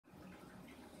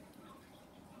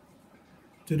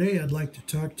Today I'd like to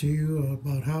talk to you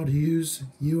about how to use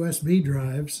USB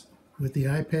drives with the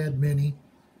iPad mini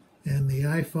and the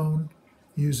iPhone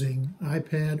using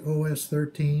iPadOS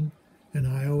 13 and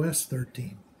iOS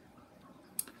 13.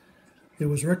 It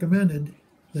was recommended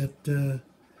that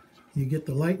you get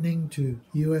the Lightning to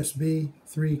USB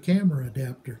 3 camera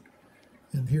adapter,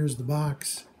 and here's the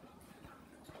box,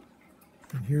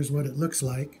 and here's what it looks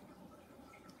like.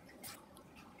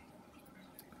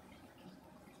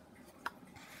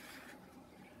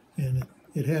 And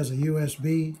it has a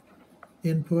USB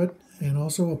input and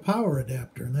also a power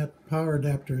adapter, and that power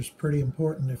adapter is pretty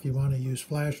important if you want to use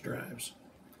flash drives.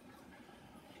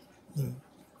 The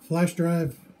flash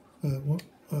drive,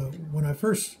 when I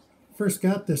first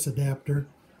got this adapter,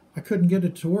 I couldn't get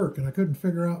it to work, and I couldn't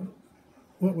figure out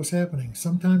what was happening.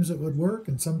 Sometimes it would work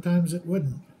and sometimes it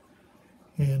wouldn't,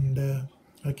 and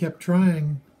I kept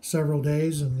trying several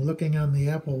days and looking on the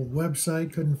Apple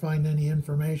website, couldn't find any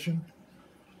information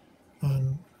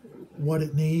on what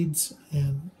it needs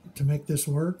and to make this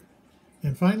work.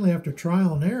 And finally, after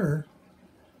trial and error,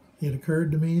 it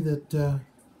occurred to me that the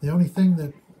only thing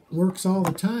that works all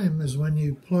the time is when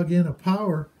you plug in a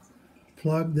power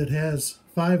plug that has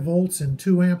 5 volts and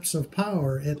 2 amps of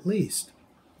power at least.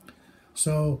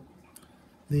 So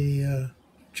the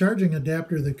charging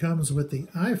adapter that comes with the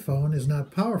iPhone is not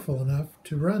powerful enough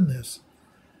to run this.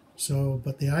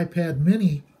 But the iPad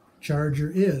mini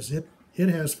charger is. It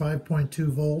has 5.2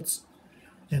 volts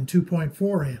and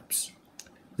 2.4 amps,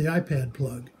 the iPad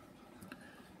plug.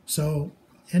 So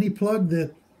any plug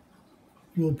that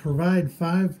will provide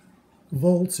 5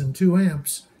 volts and 2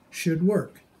 amps should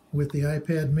work with the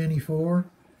iPad mini 4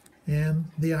 and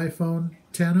the iPhone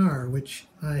XR, which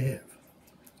I have.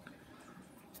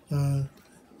 In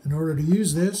order to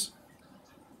use this,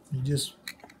 you just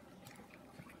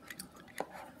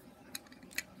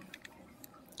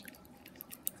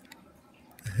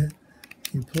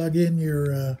you plug in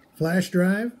your flash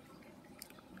drive,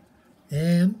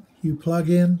 and you plug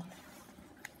in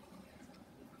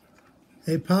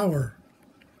a power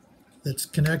that's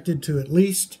connected to at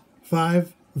least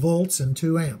 5 volts and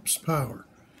 2 amps power.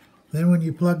 Then when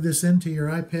you plug this into your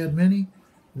iPad mini,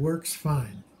 it works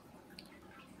fine.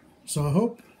 So I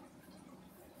hope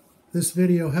this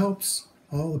video helps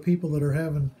all the people that are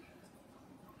having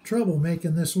trouble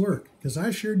making this work, because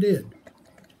I sure did.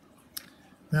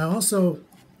 Now also,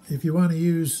 if you want to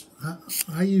use,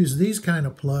 I use these kind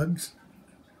of plugs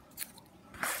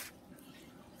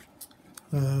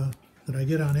that I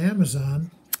get on Amazon,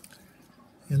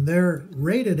 and they're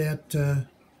rated at 2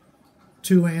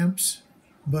 amps,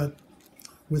 but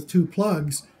with 2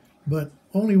 plugs, but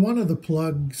only one of the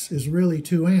plugs is really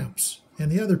 2 amps,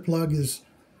 and the other plug is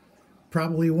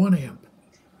probably 1 amp.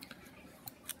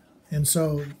 And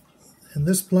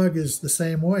this plug is the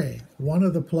same way. One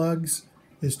of the plugs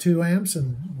is 2 amps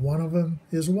and one of them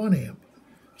is 1 amp.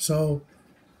 So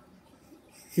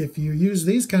if you use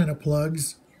these kind of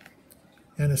plugs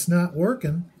and it's not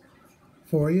working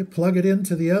for you, plug it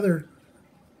into the other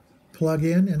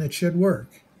plug-in and it should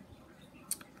work.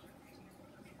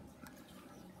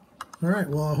 All right,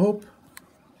 well, I hope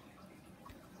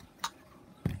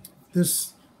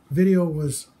this video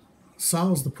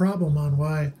solves the problem on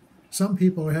why some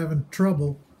people are having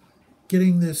trouble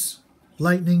getting this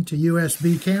Lightning to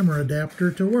USB camera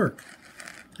adapter to work.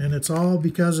 And it's all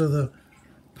because of the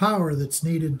power that's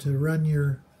needed to run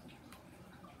your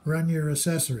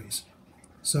accessories.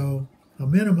 So a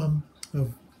minimum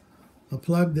of a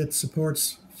plug that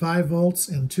supports 5 volts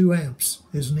and 2 amps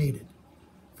is needed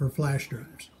for flash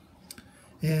drives.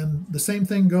 And the same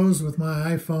thing goes with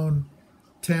my iPhone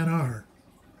XR.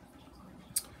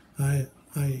 I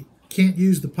can't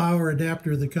use the power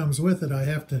adapter that comes with it. I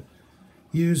have to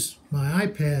use my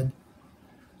iPad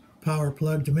power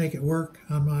plug to make it work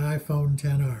on my iPhone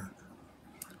XR.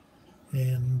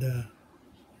 And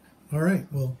all right,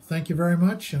 well, thank you very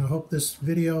much, and I hope this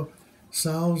video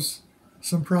solves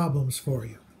some problems for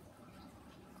you.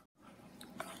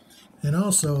 And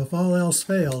also, if all else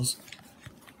fails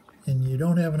and you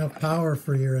don't have enough power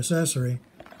for your accessory,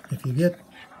 if you get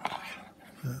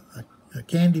a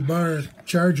candy bar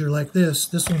charger like this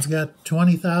one's got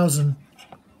 20,000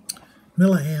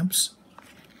 milliamps.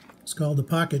 It's called the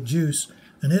Pocket Juice,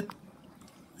 and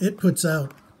it puts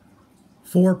out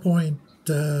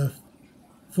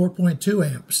 4.2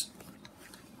 amps.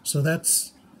 So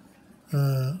that's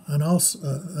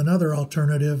another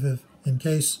alternative in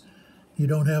case you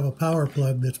don't have a power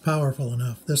plug that's powerful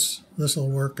enough. This will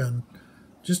work on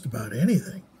just about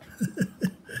anything.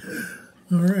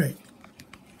 All right.